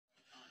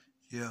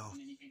Yo,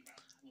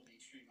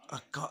 I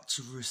got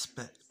to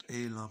respect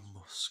Elon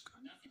Musk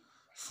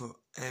for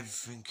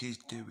everything he's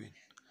doing.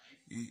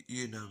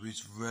 You know,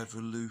 he's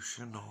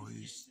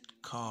revolutionised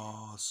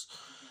cars,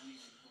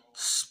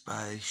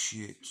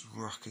 spaceships,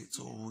 rockets,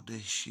 all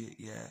this shit,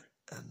 yeah.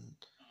 And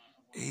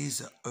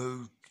he's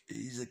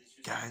a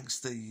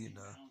gangster, you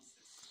know.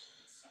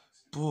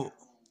 But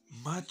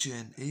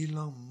imagine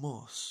Elon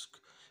Musk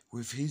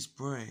with his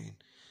brain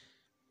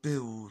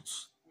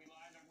builds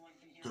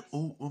the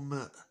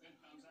ultimate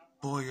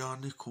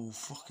bionicle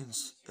fucking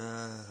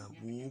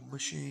war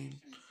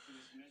machine.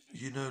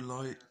 You know,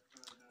 like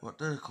what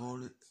do they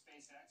call it?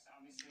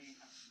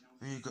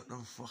 When you got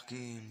them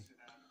fucking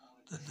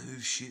the new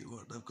shit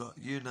what they've got.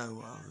 You know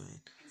what I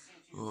mean?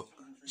 But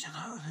you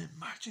know,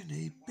 imagine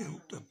he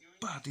built the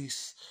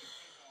baddest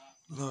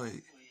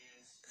like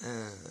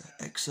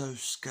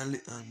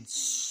exoskeleton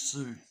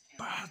suit,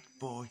 bad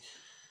boy.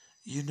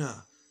 You know,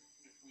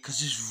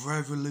 because he's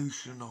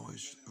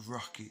revolutionised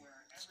rockets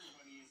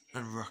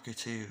and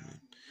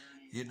rocketeering.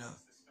 You know,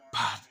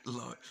 bad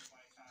like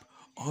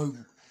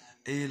I'm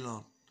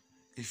Elon.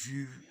 If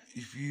you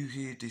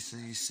hear this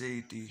and you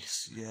see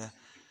this, yeah,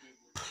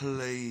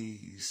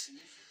 please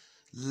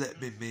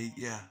let me meet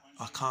you.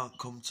 I can't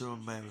come to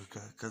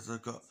America because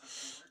I've got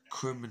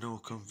criminal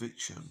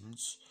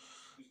convictions.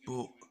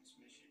 But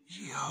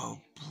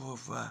yo,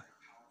 brother,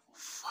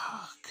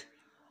 fuck,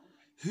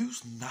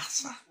 who's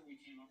NASA?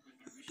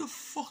 Who the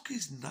fuck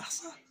is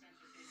NASA?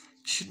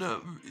 You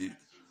know,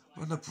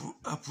 when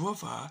a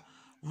brother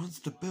wants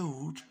to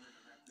build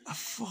a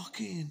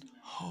fucking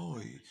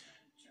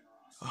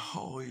a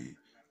high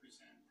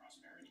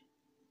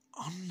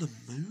on the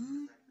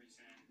moon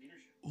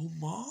or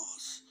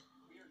Mars?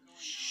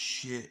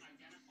 Shit,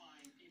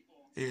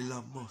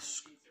 Elon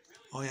Musk,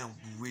 I am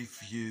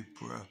with you,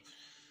 bro.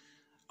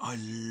 I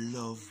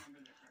love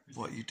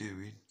what you're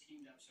doing,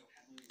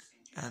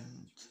 and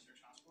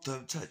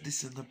don't take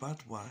this in a bad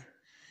way.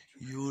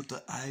 You're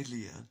the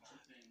alien,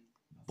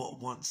 but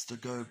wants to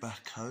go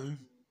back home.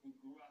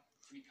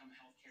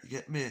 You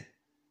get me?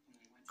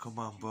 Come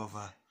on,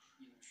 brother.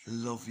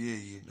 Love you,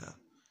 you know.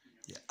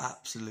 You're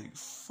absolute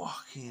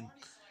fucking.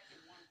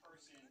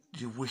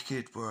 You're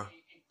wicked, bro.